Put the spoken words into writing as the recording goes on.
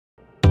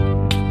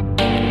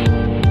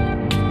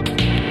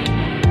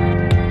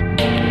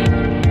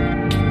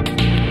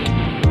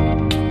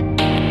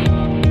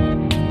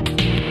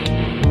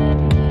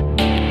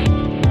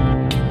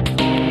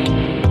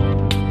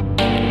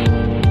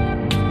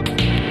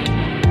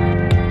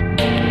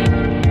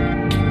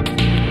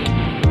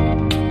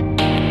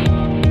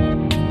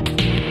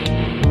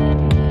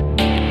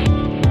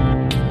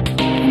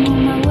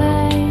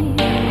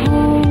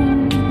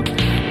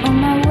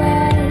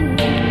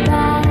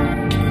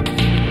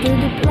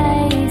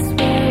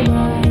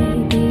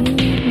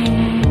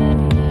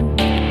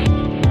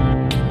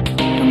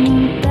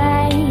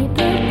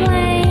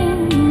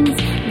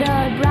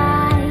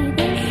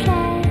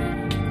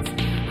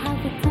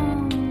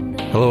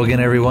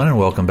again, everyone, and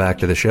welcome back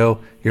to the show.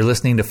 You're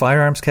listening to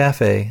Firearms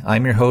Cafe.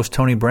 I'm your host,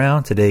 Tony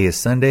Brown. Today is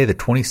Sunday, the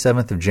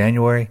 27th of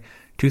January,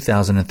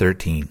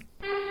 2013. This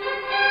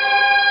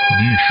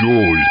show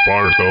is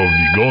part of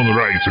the Gun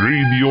Rights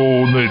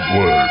Radio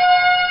Network.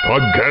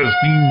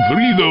 Podcasting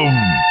freedom.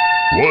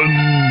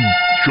 One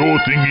show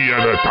thingy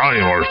at a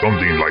time or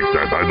something like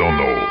that. I don't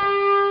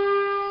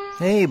know.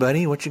 Hey,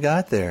 buddy, what you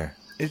got there?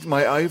 It's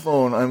my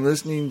iPhone. I'm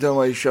listening to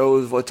my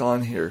shows, what's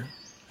on here.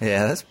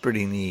 Yeah, that's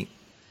pretty neat.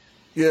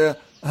 Yeah,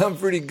 I'm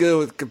pretty good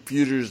with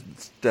computers and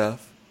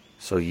stuff.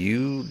 So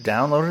you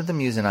downloaded them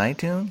using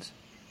iTunes?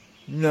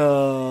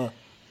 No,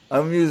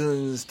 I'm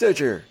using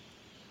Stitcher.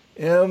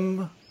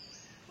 M-O-O-N.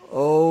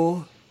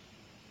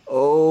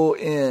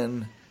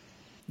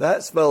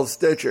 That spells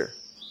Stitcher.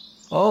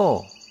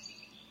 Oh.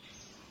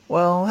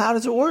 Well, how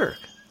does it work?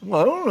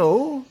 Well, I don't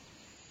know.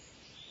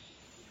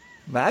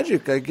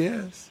 Magic, I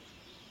guess.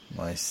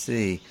 I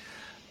see.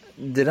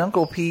 Did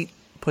Uncle Pete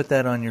put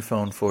that on your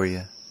phone for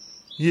you?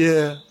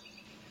 Yeah.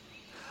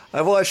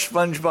 I watched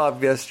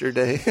SpongeBob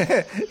yesterday.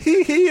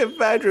 He and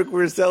Patrick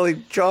were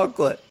selling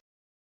chocolate.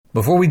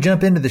 Before we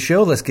jump into the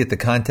show, let's get the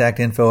contact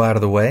info out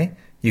of the way.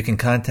 You can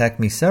contact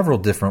me several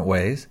different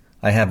ways.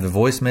 I have the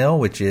voicemail,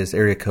 which is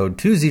area code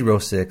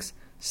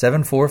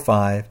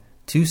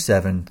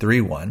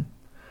 206-745-2731.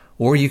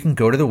 Or you can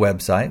go to the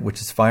website,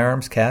 which is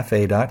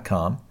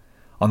firearmscafe.com.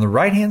 On the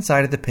right-hand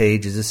side of the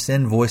page is a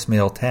Send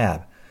Voicemail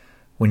tab.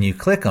 When you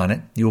click on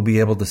it, you will be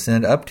able to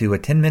send up to a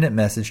 10-minute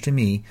message to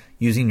me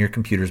using your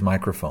computer's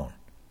microphone.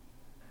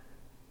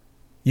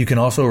 You can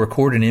also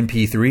record an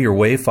MP3 or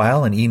WAV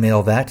file and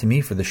email that to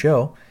me for the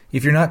show.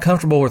 If you're not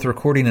comfortable with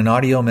recording an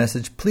audio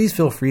message, please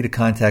feel free to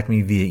contact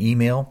me via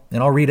email,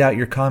 and I'll read out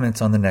your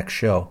comments on the next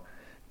show.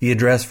 The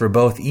address for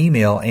both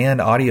email and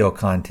audio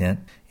content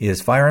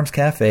is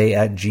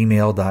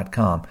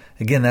firearmscafe@gmail.com.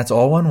 Again, that's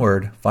all one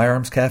word,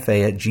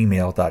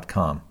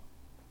 firearmscafe@gmail.com.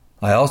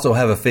 I also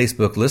have a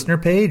Facebook listener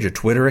page, a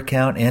Twitter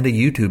account, and a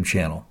YouTube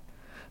channel.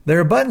 There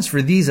are buttons for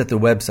these at the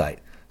website,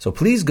 so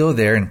please go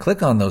there and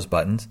click on those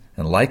buttons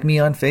and like me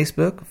on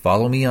Facebook,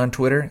 follow me on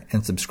Twitter,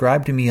 and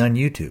subscribe to me on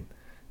YouTube.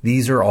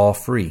 These are all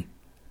free.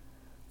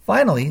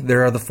 Finally,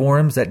 there are the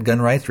forums at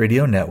Gun Rights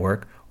Radio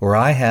Network, where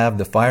I have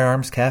the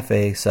Firearms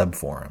Cafe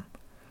subforum.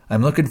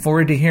 I'm looking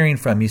forward to hearing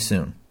from you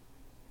soon.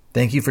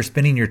 Thank you for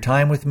spending your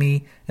time with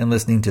me and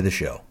listening to the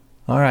show.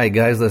 All right,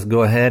 guys, let's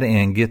go ahead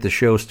and get the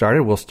show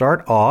started. We'll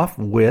start off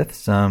with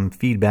some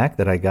feedback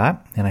that I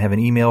got, and I have an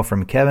email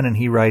from Kevin, and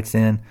he writes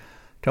in,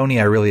 Tony,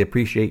 I really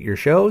appreciate your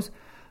shows.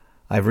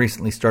 I've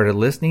recently started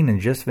listening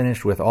and just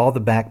finished with all the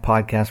back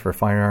podcasts for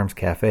Firearms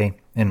Cafe,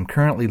 and I'm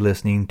currently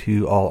listening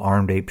to all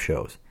Armed Ape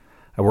shows.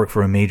 I work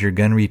for a major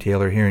gun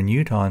retailer here in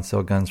Utah and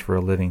sell guns for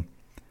a living.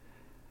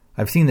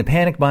 I've seen the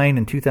panic buying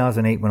in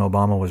 2008 when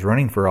Obama was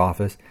running for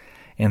office,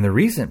 and the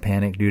recent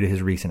panic due to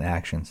his recent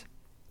actions.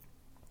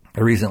 I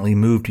recently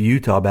moved to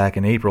Utah back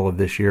in April of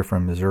this year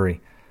from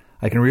Missouri.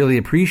 I can really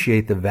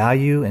appreciate the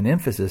value and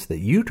emphasis that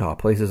Utah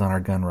places on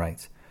our gun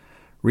rights.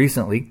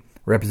 Recently,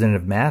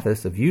 Representative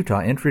Mathis of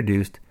Utah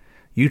introduced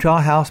Utah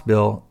House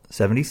Bill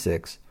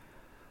 76,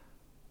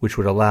 which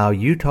would allow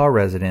Utah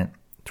resident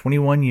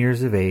 21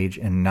 years of age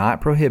and not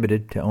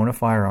prohibited to own a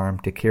firearm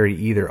to carry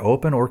either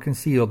open or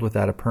concealed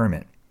without a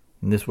permit.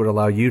 And this would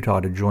allow Utah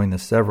to join the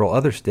several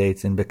other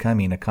states in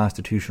becoming a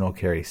constitutional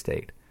carry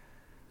state.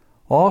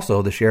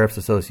 Also, the Sheriff's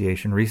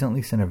Association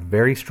recently sent a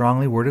very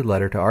strongly worded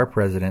letter to our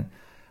president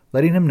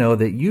letting him know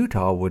that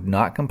Utah would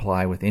not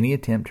comply with any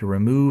attempt to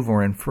remove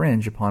or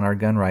infringe upon our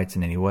gun rights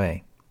in any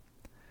way.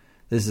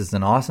 This is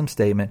an awesome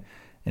statement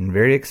and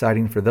very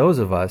exciting for those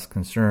of us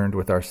concerned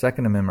with our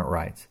Second Amendment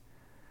rights.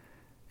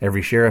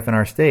 Every sheriff in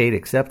our state,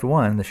 except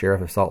one, the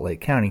sheriff of Salt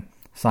Lake County,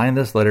 signed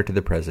this letter to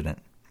the president.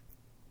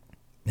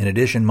 In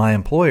addition, my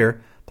employer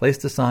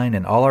placed a sign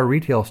in all our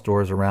retail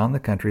stores around the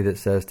country that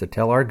says to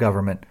tell our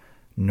government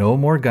no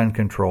more gun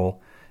control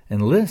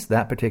and list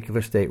that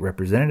particular state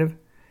representative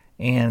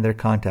and their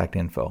contact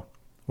info.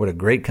 What a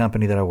great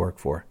company that I work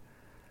for.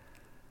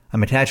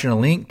 I'm attaching a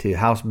link to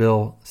House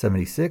Bill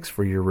 76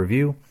 for your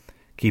review.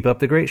 Keep up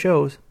the great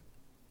shows.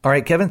 All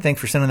right, Kevin, thanks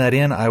for sending that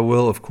in. I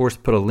will, of course,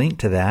 put a link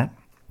to that,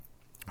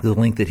 the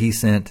link that he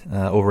sent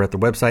over at the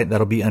website.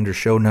 That'll be under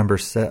show number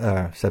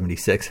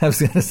 76. I was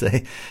going to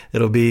say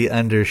it'll be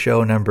under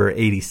show number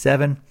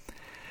 87,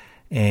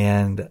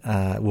 and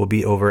will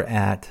be over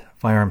at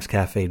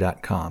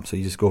firearmscafe.com. So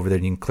you just go over there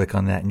and you can click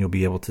on that, and you'll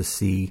be able to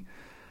see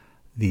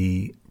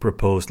the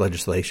proposed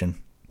legislation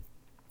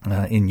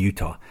in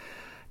Utah.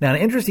 Now,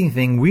 an interesting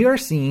thing, we are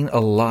seeing a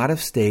lot of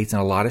states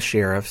and a lot of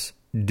sheriffs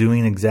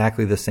doing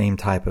exactly the same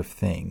type of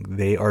thing.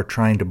 They are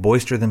trying to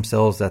bolster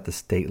themselves at the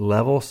state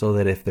level so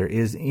that if there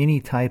is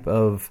any type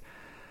of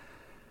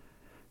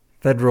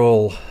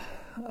federal,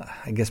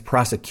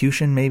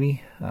 prosecution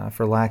maybe,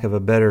 for lack of a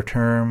better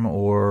term,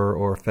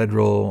 or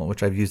federal,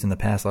 which I've used in the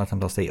past, a lot of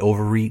times I'll say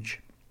overreach,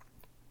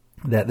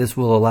 that this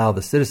will allow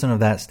the citizen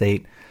of that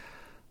state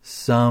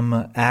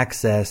some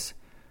access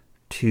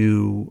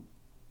to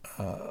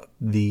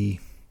the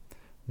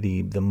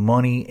the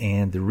money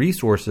and the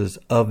resources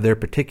of their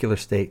particular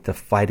state to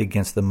fight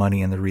against the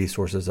money and the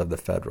resources of the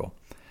federal.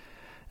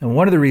 And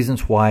one of the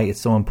reasons why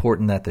it's so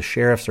important that the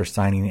sheriffs are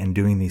signing and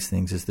doing these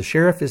things is the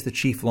sheriff is the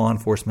chief law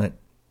enforcement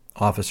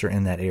officer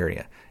in that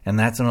area, and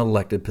that's an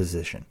elected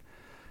position.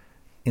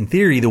 In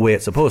theory, the way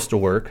it's supposed to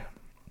work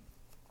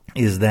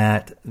is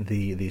that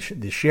the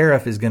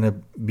sheriff is going to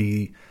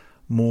be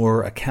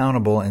more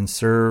accountable and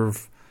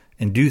serve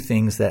and do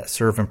things that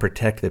serve and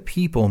protect the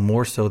people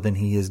more so than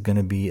he is going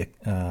to be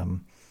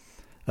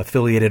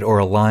affiliated or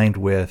aligned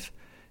with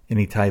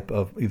any type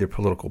of either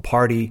political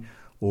party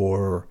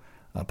or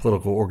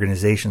political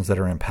organizations that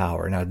are in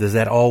power. Now, does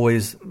that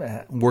always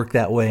work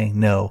that way?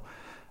 No.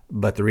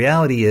 But the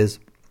reality is,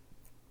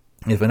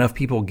 if enough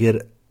people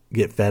get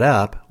fed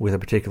up with a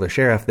particular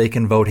sheriff, they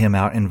can vote him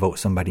out and vote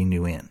somebody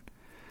new in.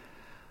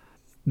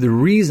 The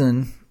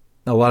reason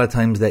a lot of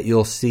times that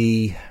you'll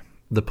see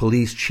the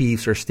police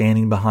chiefs are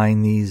standing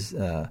behind these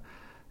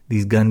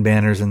gun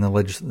banners and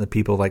the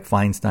people like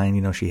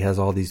Feinstein, she has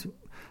all these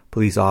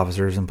police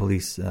officers and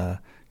police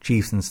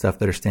chiefs and stuff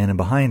that are standing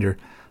behind her.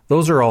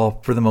 Those are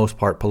all, for the most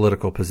part,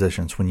 political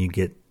positions when you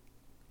get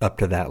up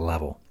to that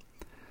level.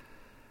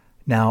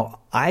 Now,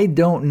 I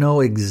don't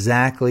know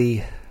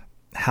exactly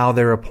how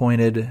they're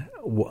appointed,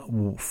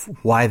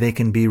 why they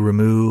can be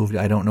removed.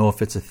 I don't know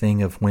if it's a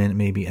thing of when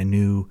maybe a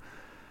new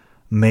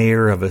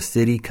mayor of a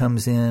city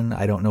comes in.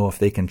 I don't know if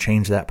they can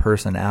change that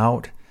person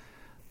out.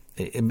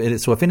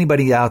 So if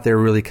anybody out there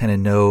really kind of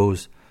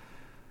knows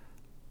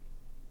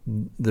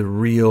the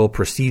real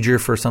procedure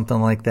for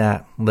something like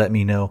that, let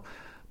me know.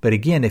 But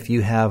again, if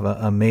you have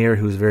a mayor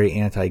who's very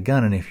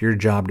anti-gun, and if your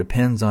job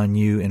depends on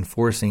you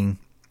enforcing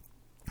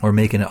or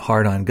making it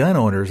hard on gun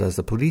owners as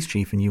the police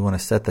chief, and you want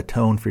to set the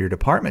tone for your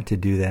department to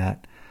do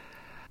that,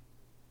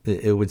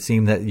 it would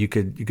seem that you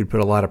could put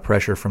a lot of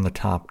pressure from the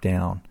top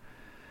down.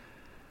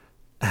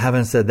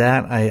 Having said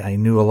that, I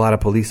knew a lot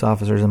of police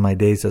officers in my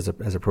days as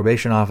a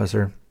probation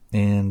officer,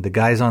 and the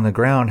guys on the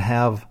ground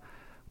have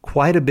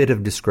quite a bit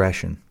of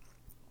discretion.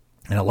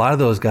 And a lot of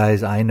those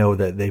guys, I know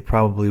that they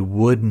probably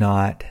would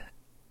not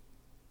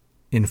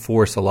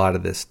enforce a lot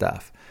of this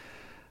stuff.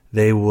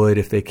 They would,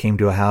 if they came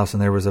to a house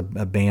and there was a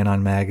ban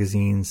on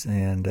magazines,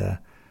 and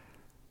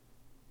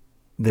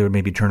they would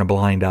maybe turn a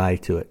blind eye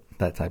to it,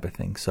 that type of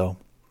thing. So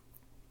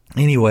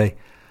anyway,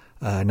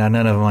 now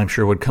none of them I'm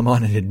sure would come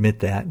on and admit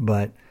that,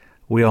 but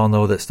we all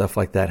know that stuff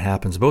like that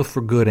happens, both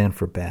for good and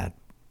for bad.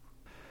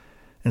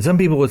 And some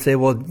people would say,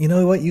 well, you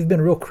know what, you've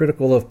been real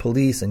critical of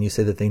police, and you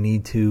say that they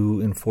need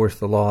to enforce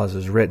the laws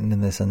as written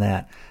and this and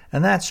that.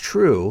 And that's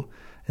true,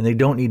 and they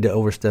don't need to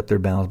overstep their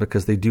bounds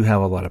because they do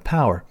have a lot of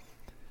power.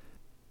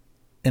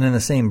 And in the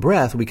same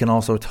breath, we can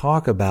also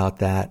talk about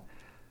that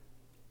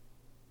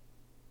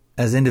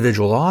as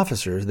individual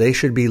officers, they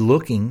should be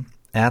looking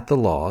at the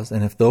laws,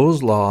 and if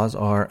those laws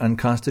are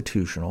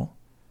unconstitutional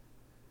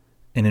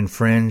and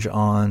infringe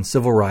on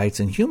civil rights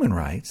and human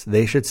rights,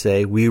 they should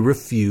say, we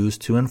refuse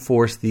to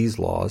enforce these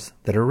laws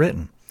that are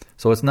written.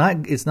 So it's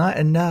not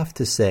enough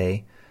to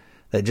say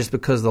that just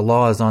because the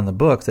law is on the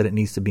books that it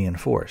needs to be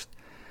enforced.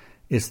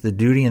 It's the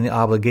duty and the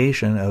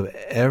obligation of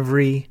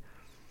every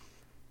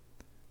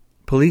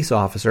police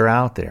officer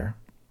out there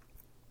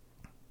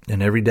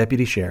and every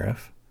deputy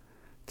sheriff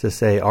to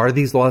say, are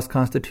these laws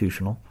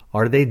constitutional?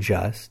 Are they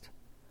just?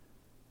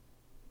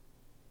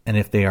 And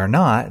if they are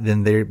not,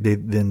 then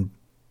then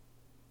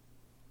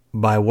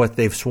by what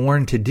they've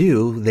sworn to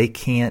do, they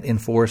can't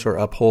enforce or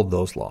uphold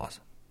those laws.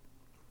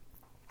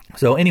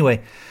 So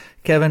anyway,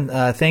 Kevin,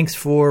 thanks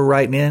for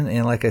writing in.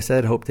 And like I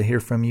said, hope to hear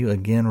from you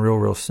again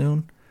real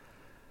soon.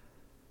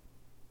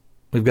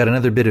 We've got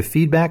another bit of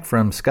feedback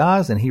from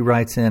Skaz, and he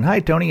writes in, hi,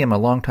 Tony. I'm a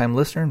longtime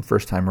listener and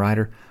first-time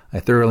writer. I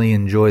thoroughly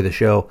enjoy the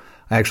show.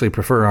 I actually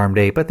prefer Armed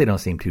 8, but they don't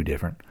seem too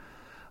different.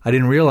 I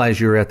didn't realize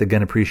you were at the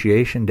Gun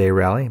Appreciation Day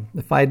rally.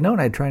 If I had known,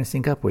 I'd try to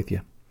sync up with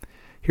you.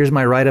 Here's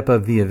my write-up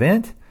of the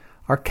event.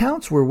 Our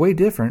counts were way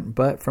different,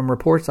 but from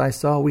reports I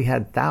saw, we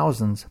had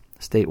thousands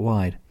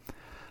statewide.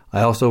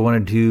 I also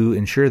wanted to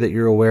ensure that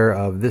you're aware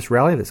of this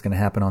rally that's going to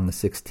happen on the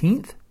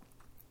 16th,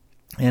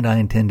 and I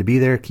intend to be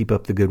there. Keep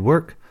up the good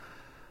work.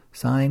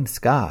 Signed,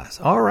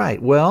 Skaz. All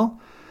right, well,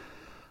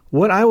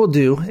 what I will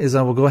do is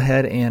I will go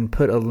ahead and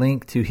put a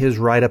link to his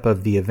write-up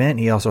of the event.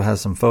 He also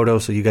has some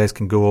photos, so you guys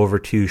can go over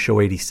to Show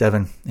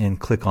 87 and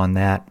click on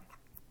that,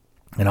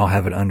 and I'll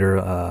have it under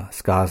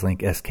Skaz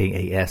link,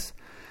 SKAS,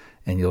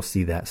 and you'll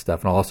see that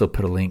stuff. And I'll also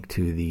put a link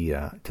to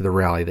the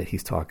rally that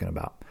he's talking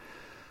about.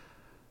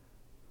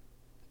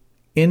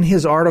 In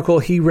his article,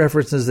 he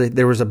references that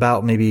there was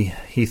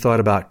he thought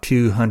about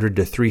 200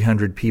 to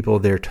 300 people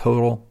there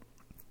total.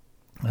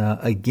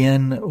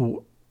 Again,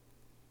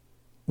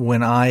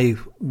 when I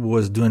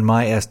was doing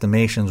my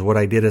estimations, what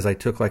I did is I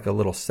took like a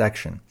little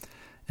section,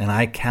 and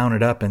I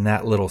counted up in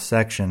that little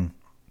section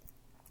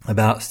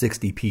about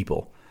 60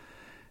 people.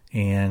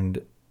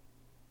 And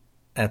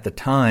at the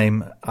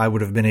time, I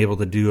would have been able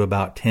to do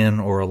about 10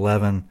 or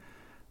 11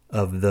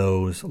 of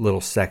those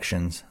little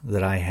sections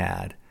that I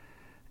had.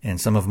 And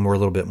some of them were a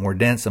little bit more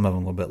dense, some of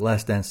them a little bit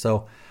less dense.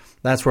 So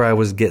that's where I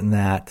was getting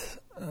that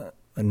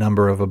a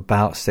number of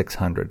about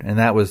 600, and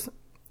that was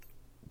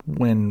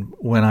when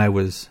I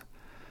was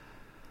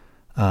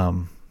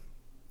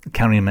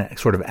counting them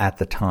sort of at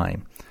the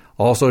time.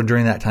 Also,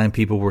 during that time,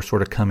 people were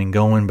sort of coming,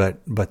 going,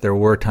 but there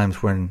were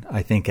times when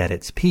I think at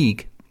its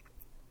peak,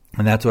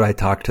 and that's what I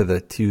talked to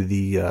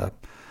the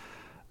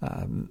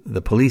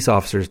police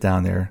officers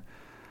down there,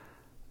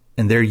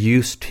 and they're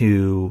used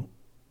to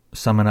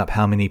summing up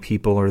how many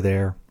people are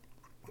there.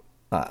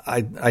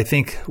 I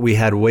think we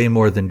had way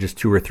more than just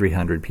 200 or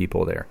 300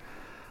 people there.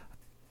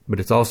 But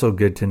it's also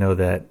good to know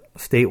that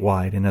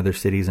statewide in other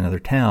cities and other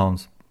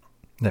towns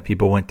that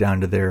people went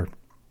down to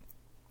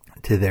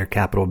their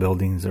Capitol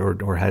buildings or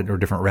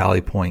different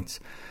rally points,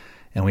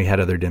 and we had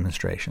other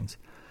demonstrations.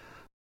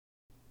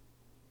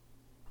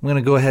 I'm going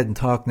to go ahead and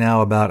talk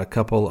now about a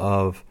couple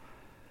of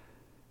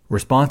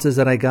responses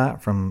that I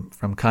got from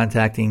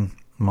contacting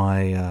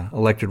my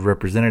elected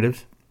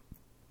representatives.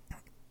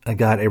 I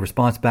got a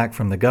response back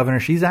from the governor.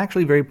 She's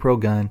actually very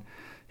pro-gun.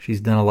 She's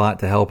done a lot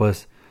to help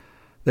us.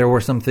 There were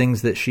some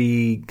things that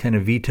she kind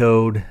of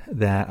vetoed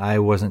that I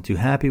wasn't too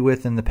happy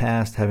with in the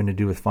past, having to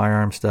do with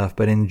firearm stuff.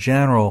 But in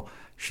general,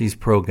 she's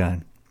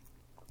pro-gun.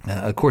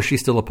 Of course, she's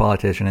still a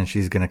politician, and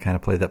she's going to kind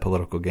of play that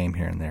political game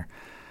here and there.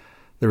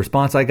 The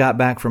response I got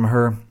back from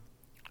her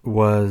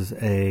was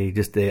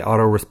just a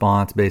auto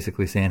response,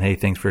 basically saying, "Hey,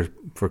 thanks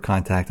for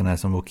contacting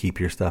us, and we'll keep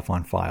your stuff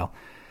on file."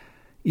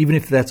 Even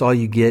if that's all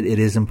you get, it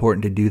is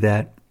important to do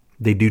that.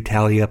 They do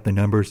tally up the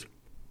numbers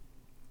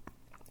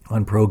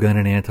on pro-gun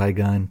and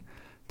anti-gun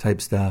type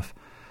stuff.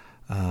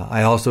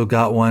 I also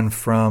got one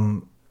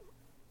from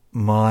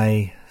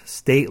my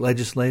state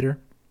legislator,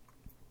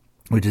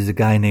 which is a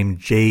guy named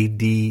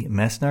J.D.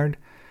 Mesnard.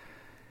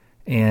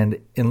 And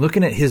in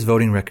looking at his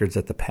voting records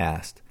at the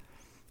past,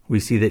 we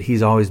see that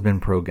he's always been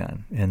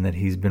pro-gun and that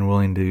he's been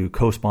willing to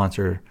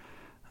co-sponsor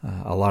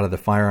a lot of the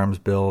firearms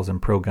bills and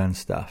pro-gun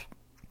stuff.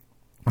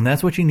 And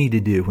that's what you need to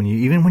do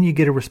even when you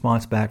get a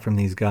response back from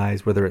these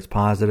guys, whether it's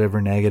positive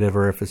or negative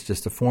or if it's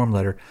just a form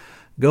letter.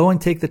 Go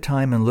and take the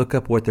time and look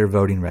up what their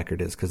voting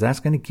record is, because that's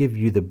going to give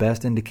you the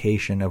best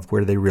indication of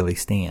where they really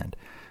stand,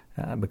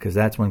 because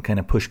that's when kind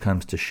of push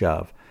comes to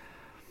shove,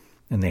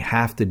 and they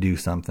have to do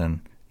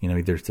something.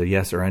 Either it's a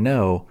yes or a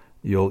no.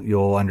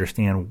 You'll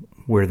understand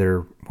where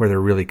they're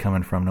really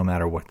coming from, no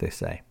matter what they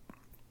say.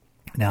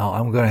 Now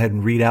I'm going to go ahead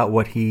and read out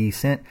what he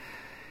sent.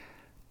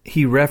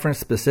 He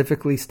referenced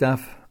specifically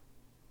stuff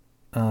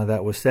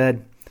that was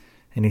said,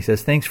 and he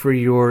says, "Thanks for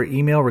your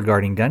email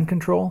regarding gun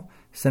control.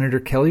 Senator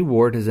Kelly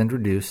Ward has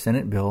introduced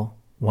Senate Bill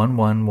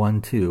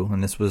 1112,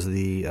 and this was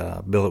the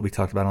bill that we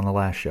talked about on the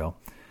last show,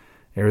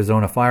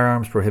 Arizona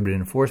Firearms Prohibited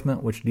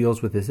Enforcement, which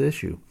deals with this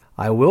issue.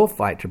 I will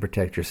fight to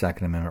protect your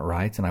Second Amendment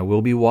rights, and I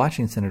will be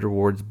watching Senator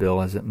Ward's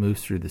bill as it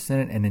moves through the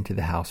Senate and into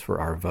the House for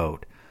our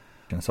vote."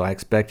 And so I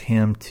expect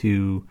him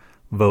to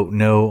vote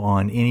no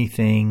on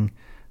anything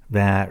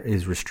that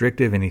is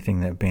restrictive,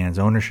 anything that bans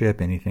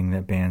ownership, anything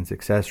that bans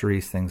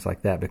accessories, things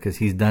like that, because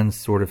he's done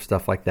sort of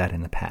stuff like that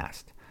in the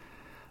past.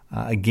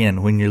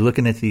 Again, when you're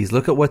looking at these,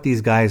 look at what these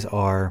guys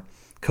are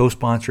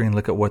co-sponsoring,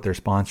 look at what they're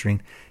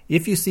sponsoring.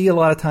 If you see a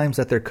lot of times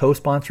that they're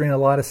co-sponsoring a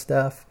lot of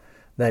stuff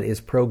that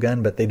is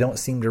pro-gun, but they don't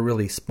seem to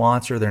really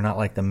sponsor, they're not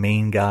like the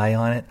main guy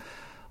on it,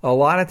 a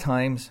lot of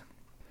times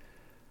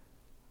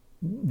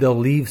they'll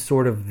leave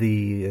sort of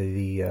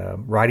the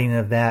writing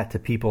of that to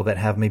people that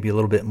have maybe a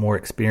little bit more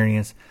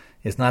experience.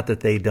 It's not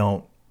that they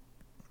don't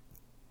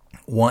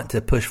want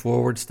to push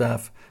forward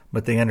stuff,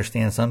 but they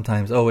understand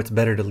sometimes, it's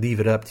better to leave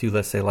it up to,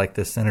 let's say, like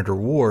this Senator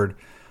Ward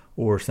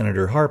or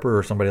Senator Harper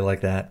or somebody like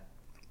that,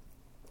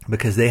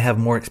 because they have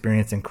more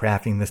experience in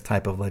crafting this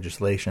type of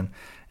legislation,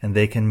 and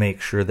they can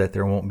make sure that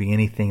there won't be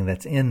anything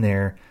that's in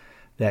there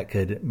that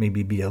could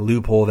maybe be a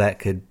loophole that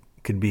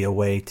could be a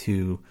way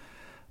to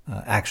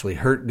actually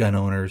hurt gun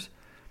owners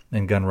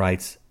and gun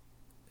rights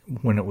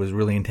when it was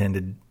really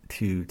intended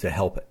to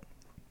help it.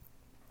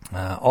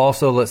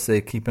 Also, let's say,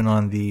 keeping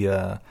on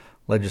the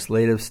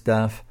legislative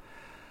stuff,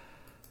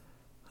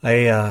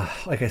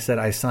 like I said,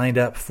 I signed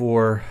up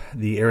for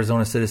the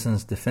Arizona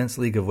Citizens Defense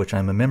League, of which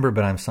I'm a member,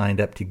 but I'm signed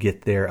up to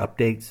get their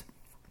updates.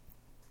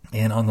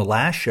 And on the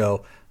last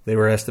show, they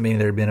were estimating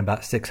there had been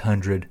about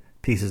 600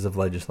 pieces of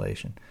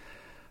legislation.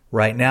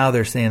 Right now,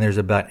 they're saying there's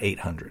about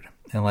 800.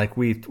 And like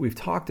we've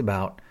talked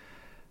about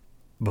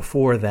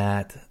before,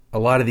 that a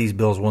lot of these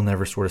bills will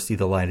never sort of see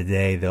the light of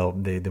day. They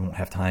won't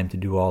have time to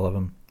do all of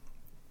them.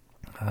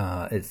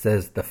 It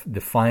says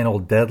the final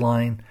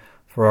deadline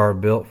for our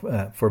bill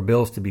for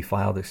bills to be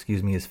filed,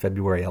 is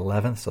February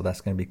 11th. So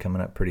that's going to be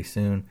coming up pretty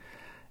soon.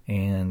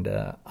 And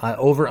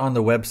over on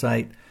the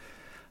website,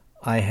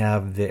 I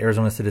have the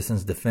Arizona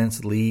Citizens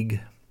Defense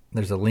League.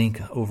 There's a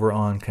link over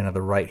on kind of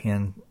the right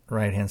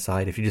hand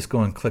side. If you just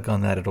go and click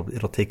on that,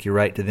 it'll take you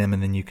right to them,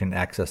 and then you can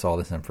access all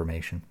this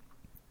information.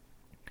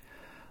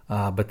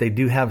 But they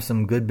do have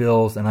some good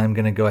bills, and I'm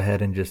going to go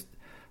ahead and just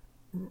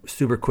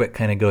super quick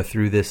kind of go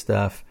through this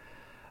stuff.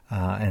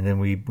 And then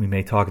we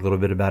may talk a little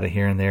bit about it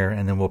here and there,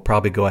 and then we'll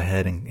probably go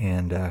ahead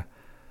and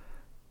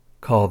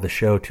call the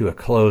show to a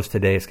close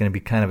today. It's going to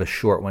be kind of a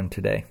short one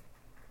today.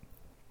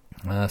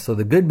 So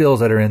the good bills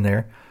that are in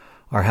there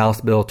are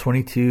House Bill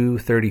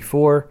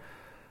 2234,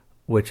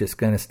 which is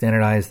going to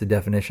standardize the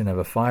definition of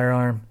a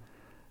firearm.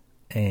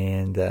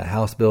 And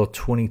House Bill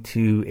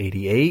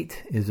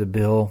 2288 is a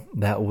bill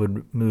that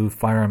would move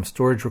firearm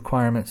storage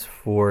requirements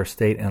for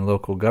state and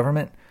local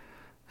government,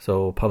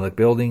 so public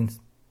buildings,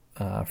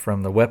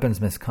 from the weapons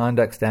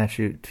misconduct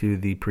statute to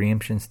the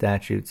preemption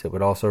statutes. It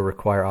would also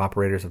require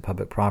operators of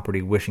public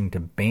property wishing to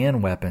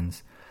ban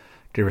weapons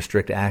to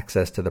restrict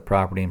access to the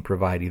property and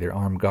provide either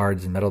armed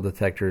guards and metal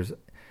detectors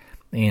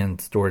and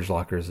storage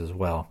lockers as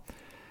well.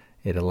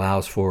 It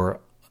allows for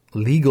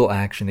legal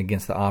action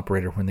against the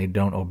operator when they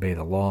don't obey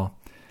the law.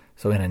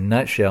 So in a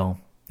nutshell,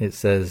 it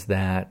says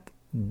that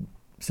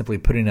simply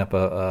putting up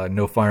a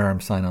no firearm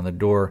sign on the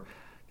door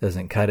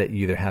doesn't cut it.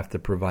 You either have to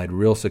provide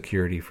real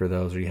security for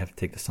those or you have to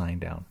take the sign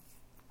down.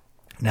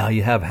 Now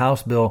you have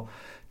House Bill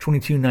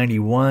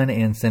 2291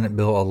 and Senate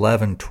Bill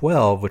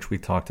 1112, which we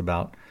talked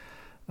about.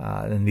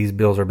 And these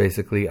bills are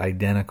basically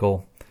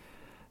identical,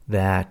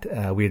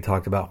 that we had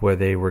talked about where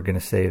they were going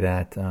to say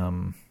that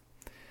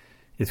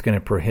it's going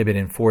to prohibit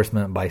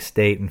enforcement by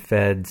state and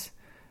feds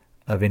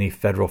of any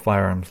federal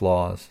firearms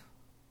laws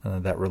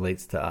that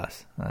relates to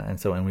us.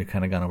 And we've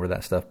kind of gone over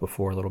that stuff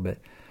before a little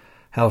bit.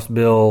 House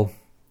Bill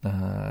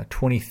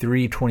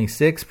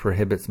 2326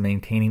 prohibits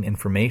maintaining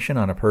information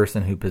on a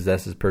person who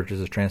possesses,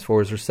 purchases,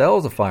 transfers, or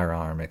sells a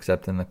firearm,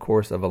 except in the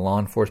course of a law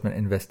enforcement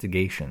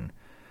investigation.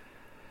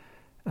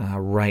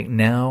 Right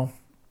now,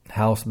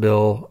 House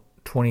Bill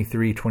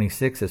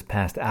 2326 is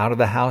passed out of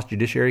the House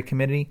Judiciary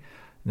Committee.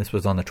 This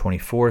was on the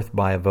 24th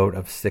by a vote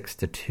of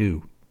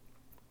 6-2.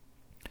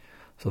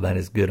 So that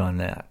is good on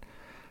that.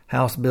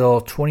 House Bill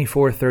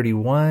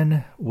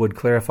 2431 would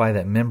clarify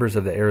that members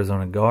of the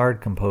Arizona Guard,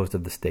 composed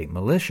of the state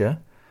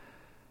militia,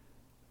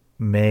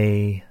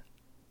 may...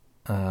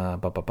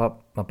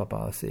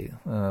 let's see.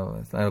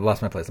 I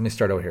lost my place. Let me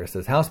start over here. It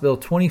says, House Bill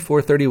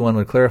 2431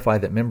 would clarify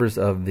that members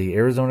of the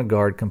Arizona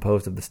Guard,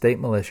 composed of the state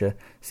militia,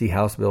 see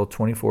House Bill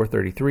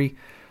 2433,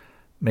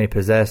 may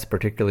possess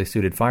particularly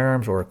suited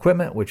firearms or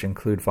equipment, which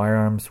include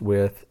firearms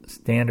with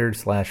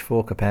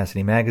standard/full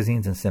capacity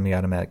magazines and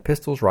semi-automatic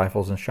pistols,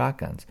 rifles, and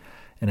shotguns.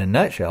 In a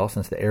nutshell,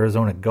 since the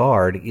Arizona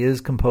Guard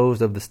is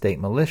composed of the state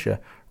militia,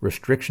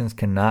 restrictions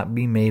cannot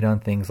be made on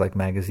things like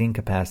magazine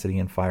capacity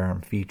and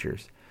firearm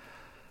features.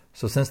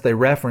 So since they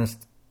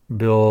referenced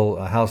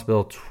House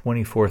Bill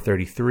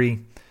 2433,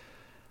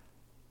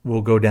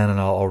 we'll go down and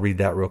I'll read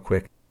that real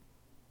quick.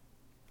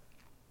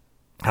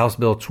 House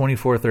Bill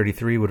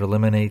 2433 would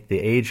eliminate the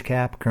age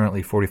cap,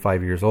 currently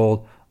 45 years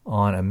old,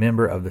 on a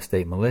member of the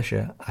state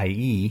militia,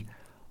 i.e.,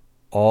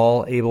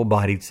 all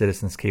able-bodied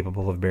citizens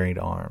capable of bearing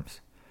arms.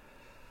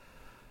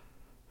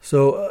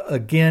 So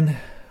again,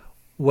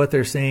 what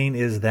they're saying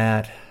is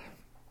that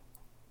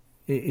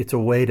it's a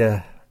way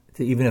to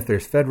even if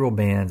there's federal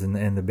bans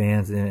and the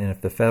bans, and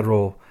if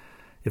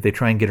they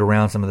try and get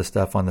around some of the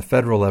stuff on the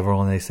federal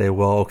level and they say,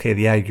 well, okay,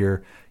 yeah,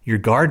 your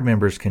Guard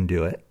members can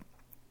do it.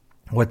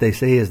 What they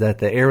say is that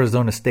the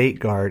Arizona State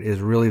Guard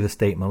is really the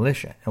state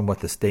militia. And what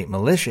the state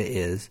militia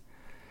is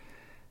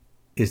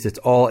it's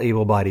all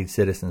able-bodied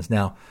citizens.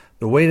 Now,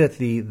 the way that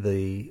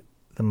the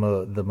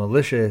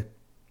militia,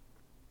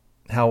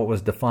 how it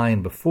was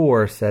defined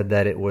before, said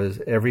that it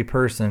was every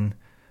person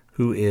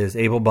who is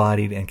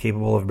able-bodied and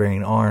capable of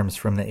bearing arms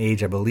from the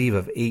age, I believe,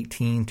 of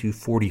 18 to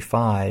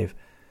 45,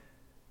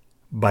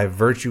 by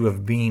virtue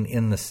of being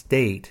in the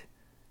state,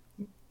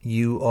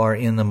 you are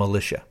in the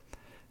militia.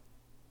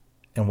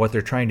 And what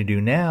they're trying to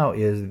do now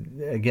is,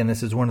 again,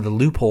 this is one of the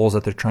loopholes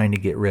that they're trying to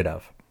get rid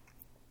of.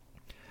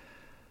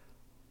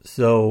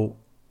 So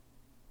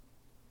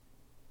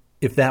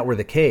if that were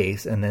the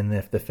case, and then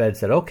if the Fed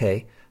said,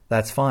 okay,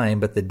 that's fine,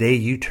 but the day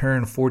you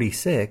turn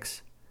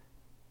 46,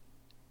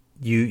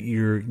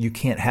 you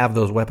can't have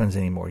those weapons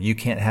anymore. You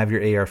can't have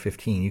your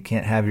AR-15, you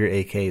can't have your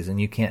AKs, and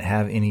you can't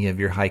have any of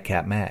your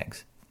high-cap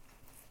mags.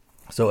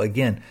 So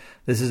again,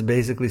 this is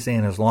basically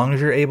saying as long as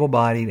you're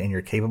able-bodied and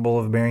you're capable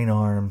of bearing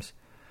arms,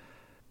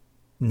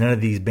 none of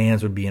these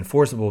bans would be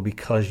enforceable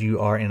because you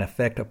are in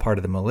effect a part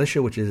of the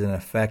militia, which is in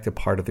effect a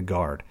part of the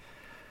Guard.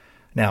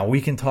 Now,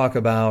 we can talk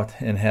about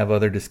and have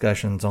other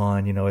discussions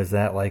on, is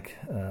that like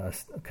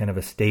kind of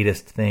a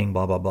statist thing,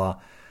 blah, blah, blah.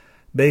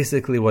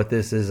 Basically what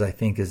this is, I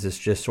think, is this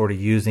just sort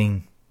of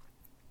using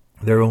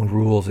their own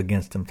rules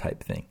against them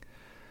type thing.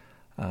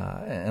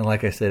 And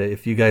like I said,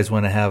 if you guys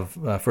want to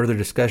have further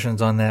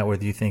discussions on that,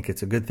 whether you think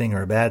it's a good thing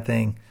or a bad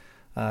thing,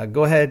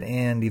 go ahead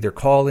and either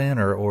call in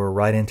or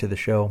write into the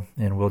show,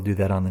 and we'll do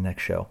that on the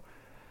next show.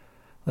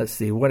 Let's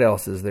see, what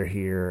else is there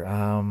here?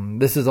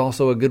 This is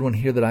also a good one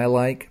here that I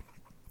like.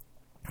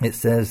 It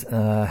says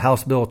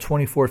House Bill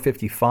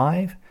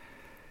 2455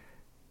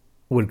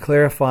 would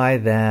clarify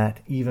that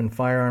even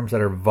firearms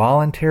that are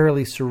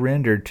voluntarily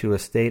surrendered to a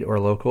state or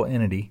local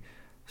entity,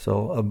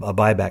 so a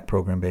buyback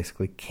program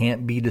basically,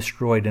 can't be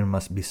destroyed and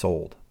must be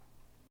sold.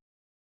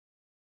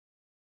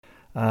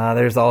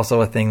 There's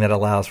also a thing that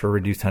allows for a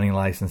reduced hunting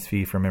license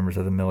fee for members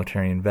of the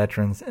military and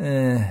veterans.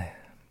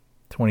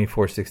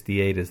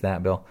 2468 is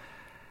that bill.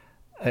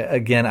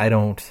 Again, I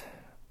don't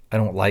I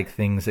don't like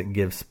things that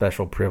give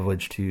special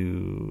privilege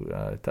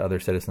to other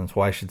citizens.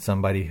 Why should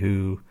somebody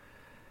who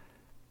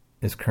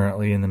is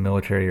currently in the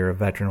military or a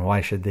veteran,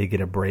 why should they get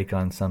a break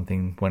on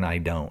something when I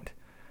don't?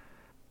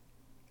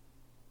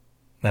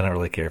 I don't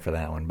really care for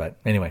that one, but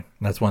anyway,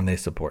 that's one they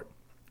support.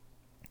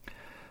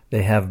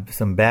 They have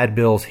some bad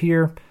bills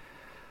here,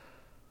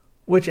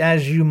 which,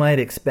 as you might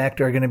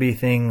expect, are going to be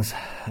things.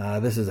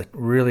 This is a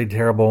really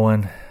terrible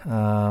one.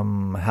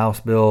 House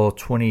Bill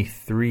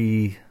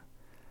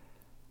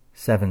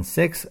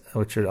 2376,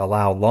 which would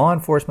allow law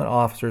enforcement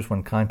officers,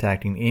 when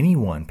contacting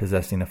anyone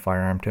possessing a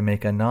firearm, to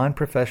make a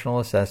non-professional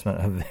assessment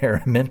of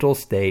their mental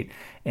state,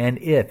 and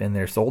if, in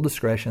their sole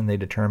discretion, they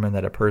determine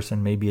that a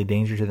person may be a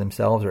danger to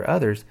themselves or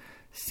others,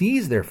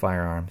 seize their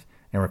firearms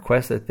and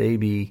request that they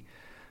be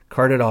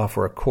carted off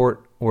for a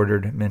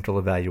court-ordered mental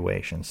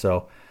evaluation.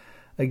 So,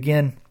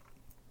 again,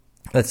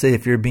 let's say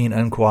if you're being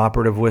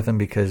uncooperative with them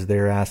because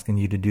they're asking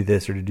you to do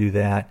this or to do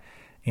that,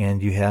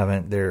 and you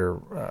haven't,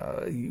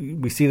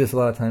 we see this a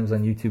lot of times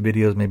on YouTube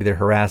videos, maybe they're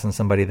harassing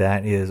somebody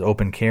that is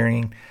open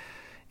carrying.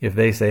 If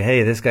they say,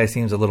 hey, this guy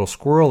seems a little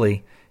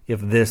squirrely, if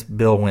this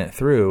bill went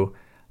through,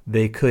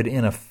 they could,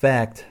 in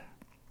effect,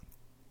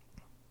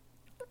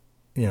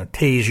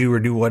 tase you or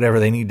do whatever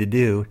they need to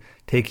do,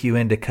 take you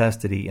into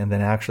custody, and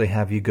then actually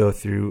have you go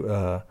through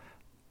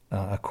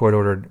a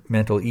court-ordered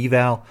mental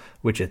eval,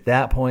 which at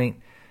that point,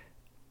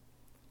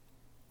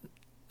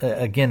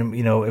 again,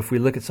 if we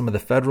look at some of the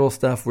federal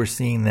stuff, we're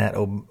seeing that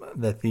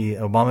the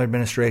Obama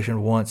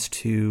administration wants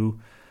to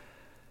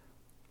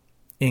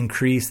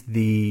increase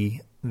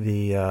the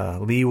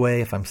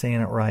leeway, if I'm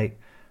saying it right,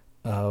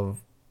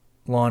 of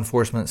law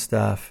enforcement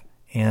stuff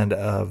and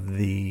of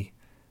the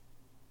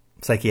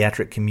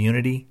psychiatric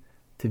community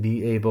to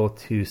be able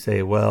to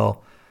say,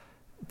 well,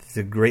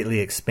 to greatly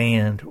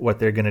expand what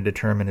they're going to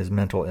determine is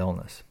mental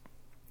illness.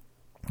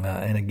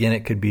 And again,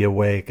 it could be a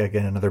way,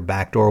 again, another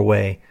backdoor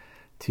way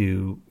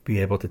to be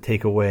able to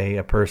take away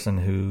a person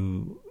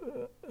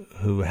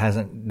who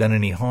hasn't done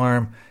any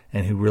harm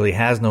and who really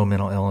has no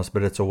mental illness,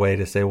 but it's a way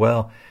to say,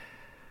 well,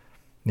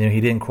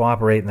 he didn't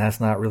cooperate and that's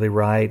not really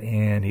right,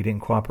 and he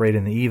didn't cooperate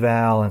in the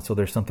eval, and so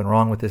there's something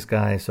wrong with this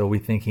guy, so we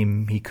think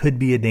he could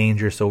be a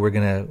danger, so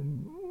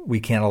we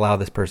can't allow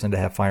this person to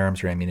have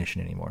firearms or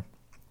ammunition anymore.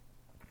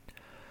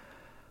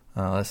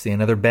 Let's see,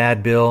 another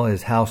bad bill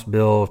is House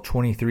Bill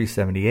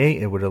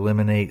 2378. It would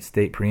eliminate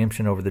state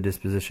preemption over the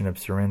disposition of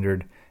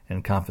surrendered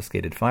and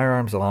confiscated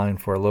firearms, allowing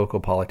for local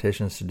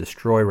politicians to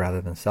destroy rather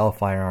than sell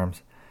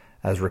firearms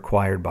as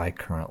required by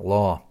current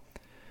law.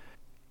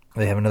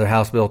 They have another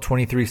House Bill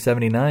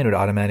 2379 would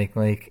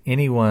automatically make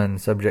anyone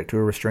subject to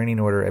a restraining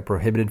order a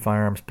prohibited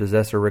firearms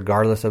possessor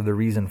regardless of the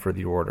reason for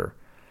the order.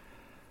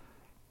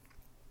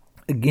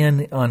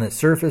 Again, on its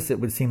surface, it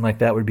would seem like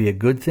that would be a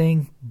good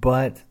thing,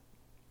 but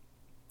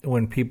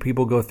when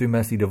people go through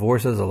messy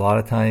divorces, a lot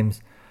of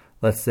times,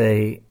 let's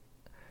say,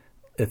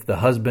 if the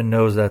husband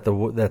knows that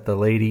the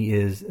lady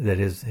is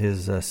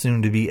his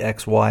soon-to-be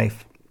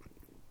ex-wife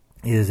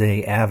is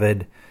a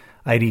avid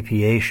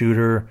IDPA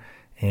shooter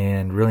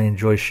and really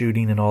enjoys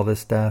shooting and all this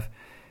stuff,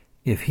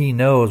 if he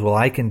knows, well,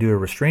 I can do a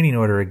restraining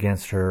order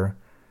against her,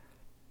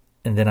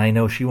 and then I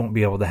know she won't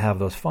be able to have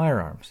those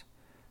firearms.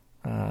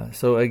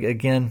 So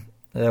again,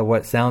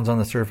 what sounds on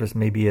the surface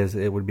maybe as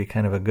it would be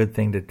kind of a good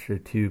thing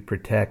to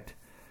protect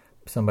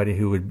somebody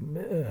who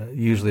would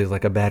usually is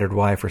like a battered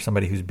wife or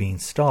somebody who's being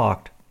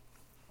stalked.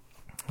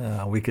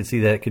 We could see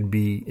that it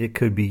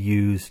could be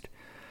used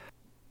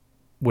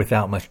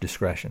without much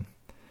discretion.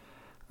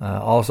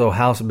 Also,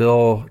 House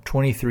Bill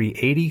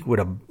 2380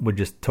 would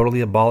just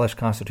totally abolish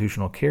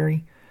constitutional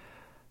carry.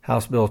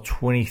 House Bill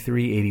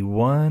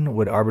 2381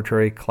 would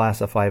arbitrarily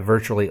classify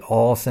virtually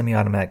all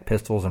semi-automatic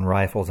pistols and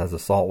rifles as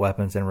assault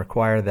weapons and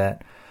require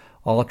that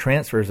all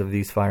transfers of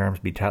these firearms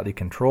be tightly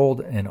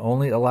controlled and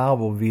only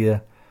allowable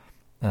via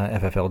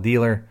FFL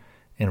dealer,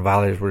 and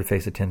violators would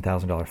face a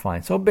 $10,000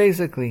 fine. So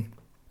basically,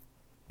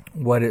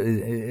 what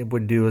it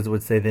would do is it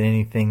would say that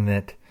anything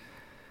that,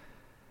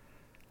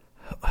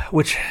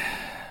 which,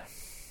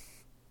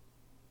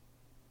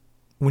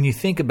 when you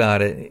think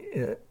about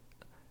it,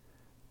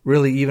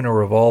 really even a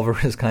revolver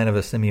is kind of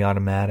a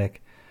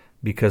semi-automatic,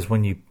 because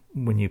when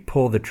you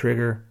pull the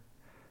trigger,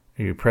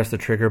 or you press the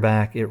trigger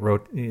back,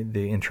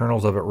 the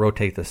internals of it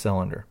rotate the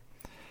cylinder.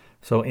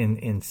 So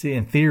in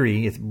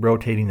theory, it's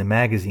rotating the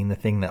magazine, the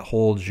thing that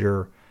holds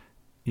your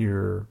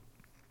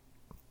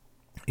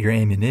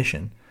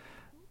ammunition.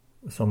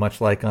 So much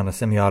like on a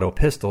semi-auto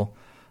pistol,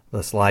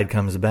 the slide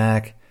comes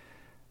back,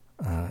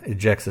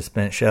 ejects a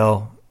spent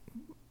shell,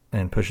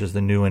 and pushes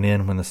the new one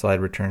in when the slide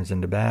returns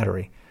into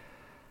battery.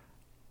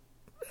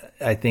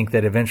 I think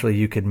that eventually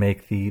you could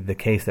make the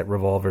case that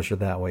revolvers are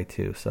that way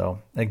too.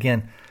 So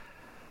again,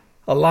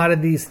 a lot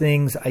of these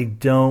things I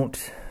don't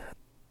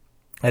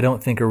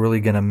think are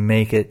really going to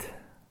make it.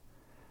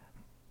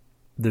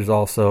 There's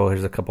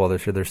a couple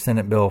others here. There's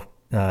Senate Bill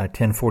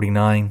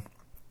 1049,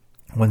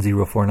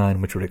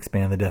 which would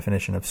expand the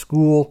definition of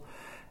school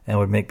and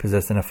would make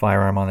possessing a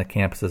firearm on the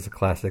campus as a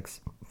Class X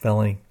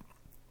felony.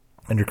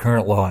 Under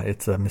current law,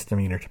 it's a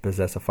misdemeanor to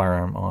possess a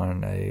firearm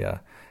on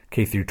a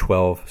K through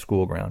 12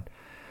 school ground.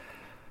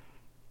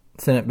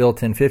 Senate Bill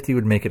 1050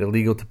 would make it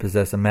illegal to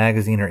possess a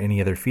magazine or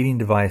any other feeding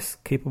device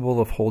capable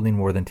of holding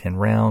more than 10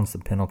 rounds. The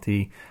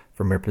penalty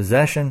for mere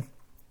possession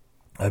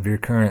of your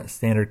current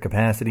standard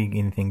capacity,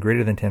 anything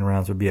greater than 10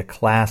 rounds, would be a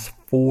Class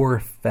 4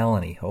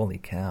 felony. Holy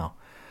cow.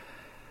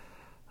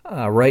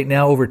 Right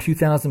now, over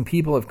 2,000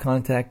 people have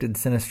contacted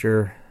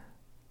Senator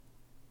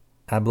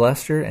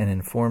Ablester and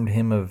informed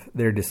him of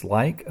their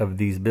dislike of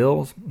these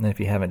bills. And if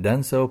you haven't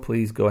done so,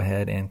 please go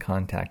ahead and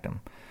contact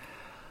him.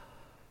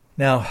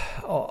 Now,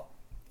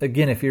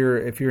 again, if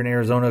you're an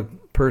Arizona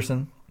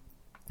person,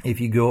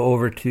 if you go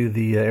over to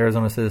the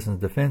Arizona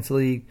Citizens Defense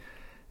League,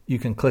 you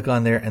can click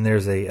on there, and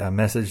there's a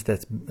message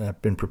that's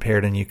been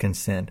prepared and you can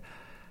send.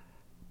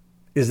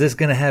 Is this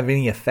going to have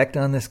any effect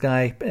on this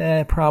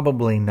guy?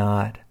 Probably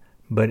not.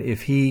 But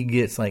if he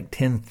gets like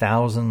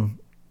 10,000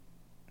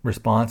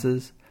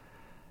 responses,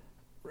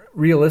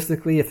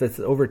 realistically, if it's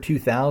over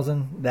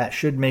 2,000, that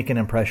should make an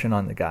impression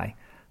on the guy.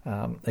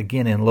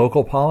 Again, in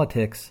local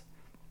politics,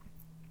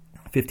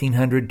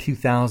 1,500,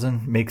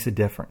 2,000 makes a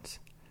difference.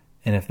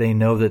 And if they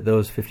know that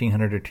those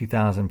 1,500 or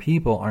 2,000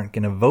 people aren't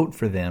going to vote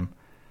for them,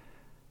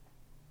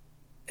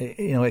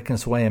 it can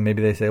sway them.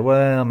 Maybe they say,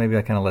 well, maybe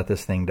I kind of let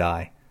this thing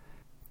die.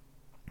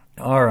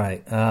 All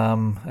right.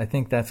 I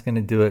think that's going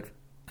to do it.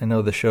 I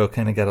know the show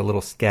kind of got a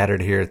little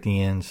scattered here at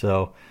the end,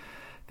 so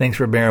thanks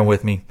for bearing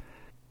with me.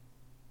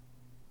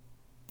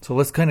 So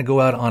let's kind of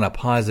go out on a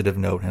positive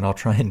note, and I'll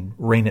try and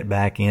rein it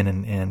back in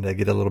and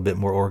get a little bit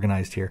more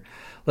organized here.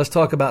 Let's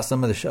talk about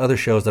some of the other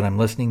shows that I'm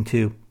listening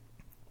to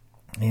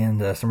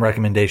and some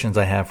recommendations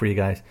I have for you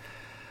guys.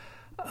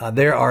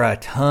 There are a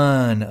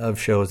ton of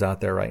shows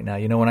out there right now.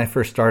 When I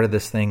first started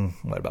this thing,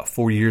 about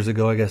 4 years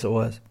ago, I guess it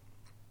was,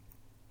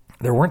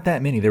 there weren't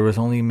that many. There was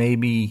only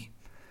maybe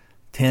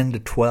 10 to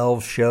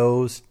 12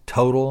 shows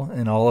total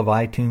in all of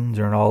iTunes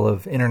or in all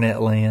of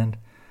internet land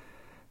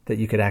that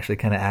you could actually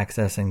kind of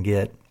access and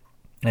get.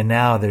 And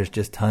now there's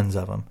just tons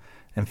of them.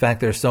 In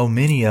fact, there's so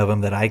many of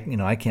them that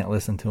I can't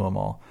listen to them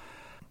all.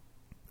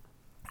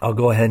 I'll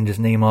go ahead and just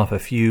name off a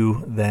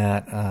few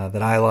that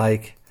I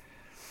like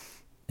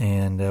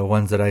and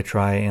ones that I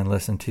try and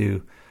listen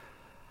to.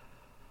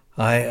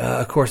 I,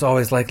 of course,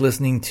 always like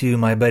listening to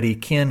my buddy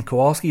Ken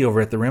Kowalski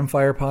over at the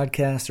Rimfire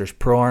podcast. There's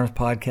Pro Arms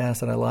podcast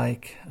that I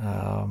like.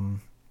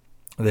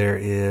 There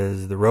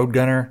is the Road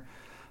Gunner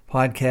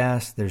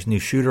podcast. There's New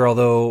Shooter,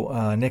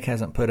 although Nick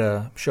hasn't put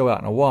a show out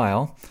in a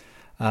while.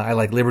 I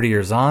like Liberty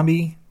or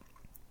Zombie.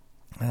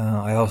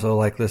 I also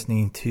like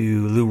listening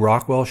to Lou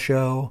Rockwell's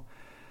show,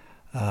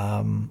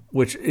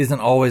 which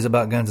isn't always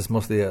about guns. It's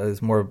mostly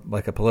it's more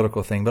like a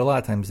political thing, but a lot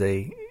of times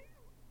it's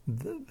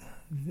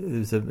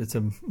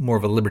a more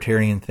of a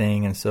libertarian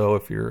thing. And so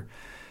if you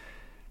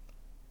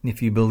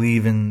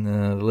believe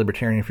in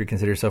libertarian, if you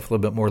consider yourself a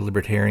little bit more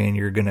libertarian,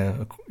 you're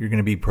gonna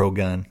be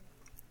pro-gun.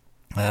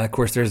 Of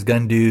course, there's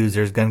Gun Dudes,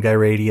 there's Gun Guy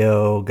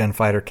Radio,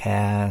 Gunfighter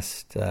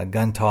Cast,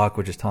 Gun Talk,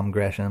 which is Tom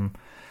Gresham,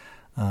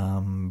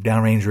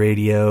 Downrange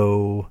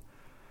Radio.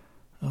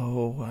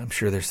 Oh, I'm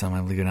sure there's some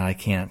I'm leaving out. I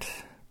can't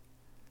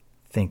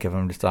think of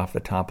them just off the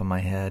top of my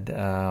head.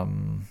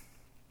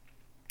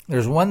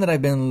 There's one that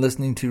I've been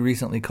listening to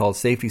recently called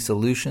Safety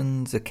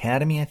Solutions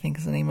Academy, I think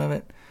is the name of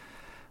it,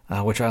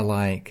 which I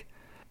like.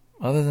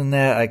 Other than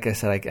that, like I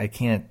said, I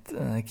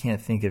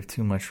can't think of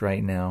too much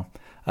right now.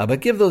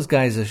 But give those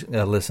guys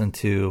a listen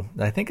to.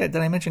 Did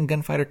I mention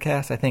Gunfighter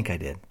Cast? I think I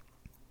did.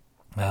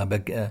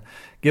 But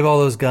give all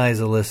those guys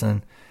a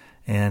listen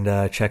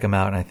and check them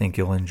out, and I think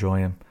you'll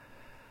enjoy them.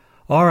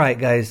 All right,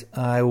 guys,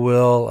 I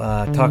will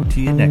talk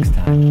to you next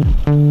time.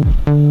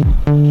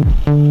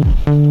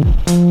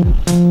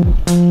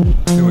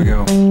 Here we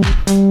go.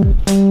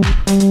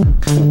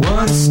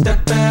 One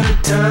step at a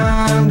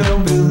time,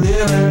 don't be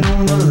living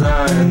on the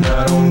line.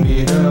 I don't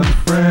need a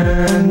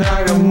friend,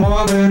 I got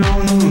more than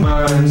on the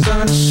mind.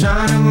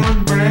 Sunshine in my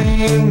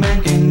brain,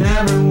 making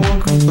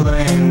everyone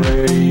complain.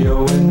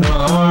 Radio in the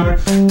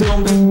heart,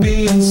 don't be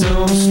being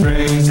so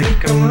strange.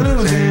 Think I'm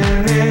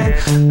losing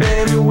it,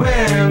 baby,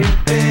 where have you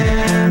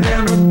been?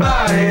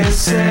 Everybody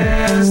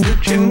says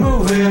that you're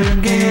moving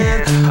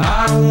again.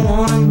 I don't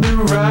wanna be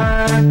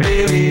right,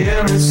 baby,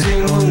 every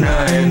single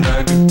night.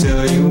 I could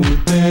tell you a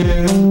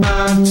thing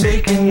about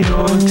taking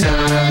your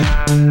time.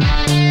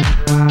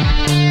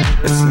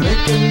 It's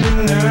making me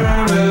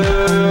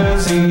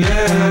nervous,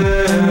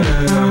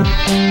 yeah.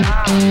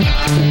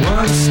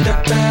 One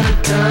step at a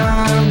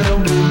time,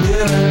 don't be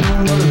living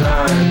on the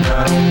line. I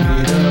don't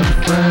need a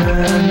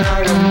friend,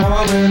 I got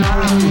more than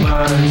on the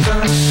mind.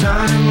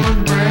 Sunshine in my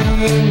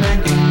brain,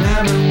 making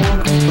everyone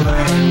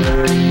complain.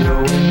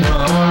 Radio in the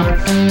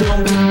heart,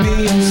 don't be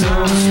being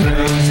so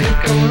strange.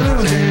 Think I'm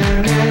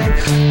losing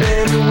it,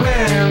 baby,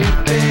 where have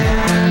you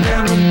been?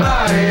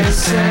 Everybody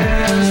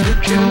says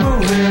that you're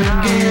moving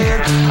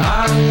again.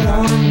 I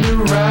don't wanna be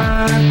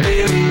right,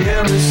 baby,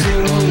 every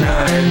single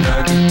night. I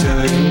can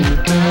tell you a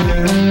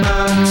thing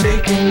about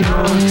taking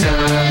your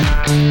time.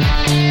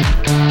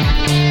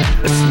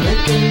 It's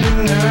making me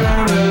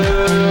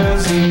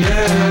nervous,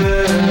 yeah.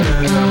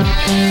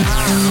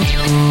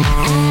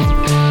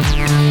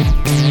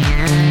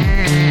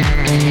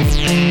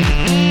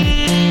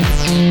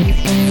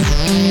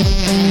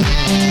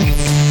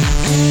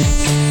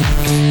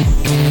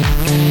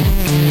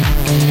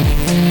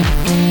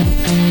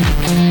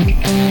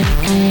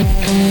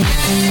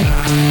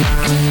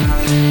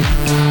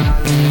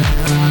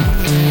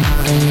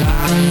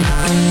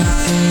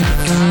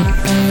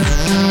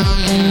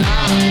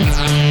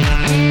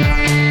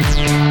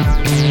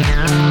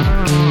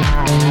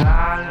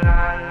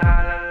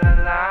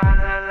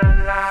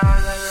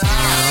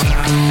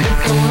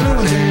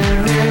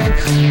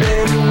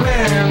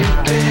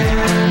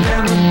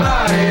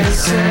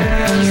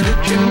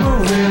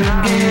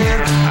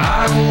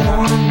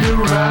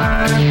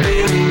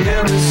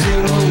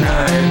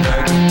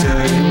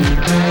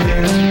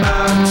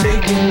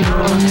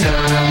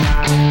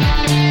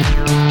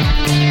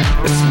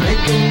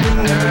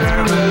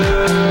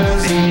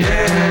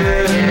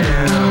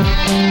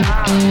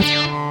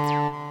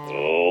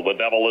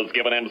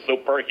 given him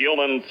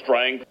superhuman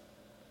strength.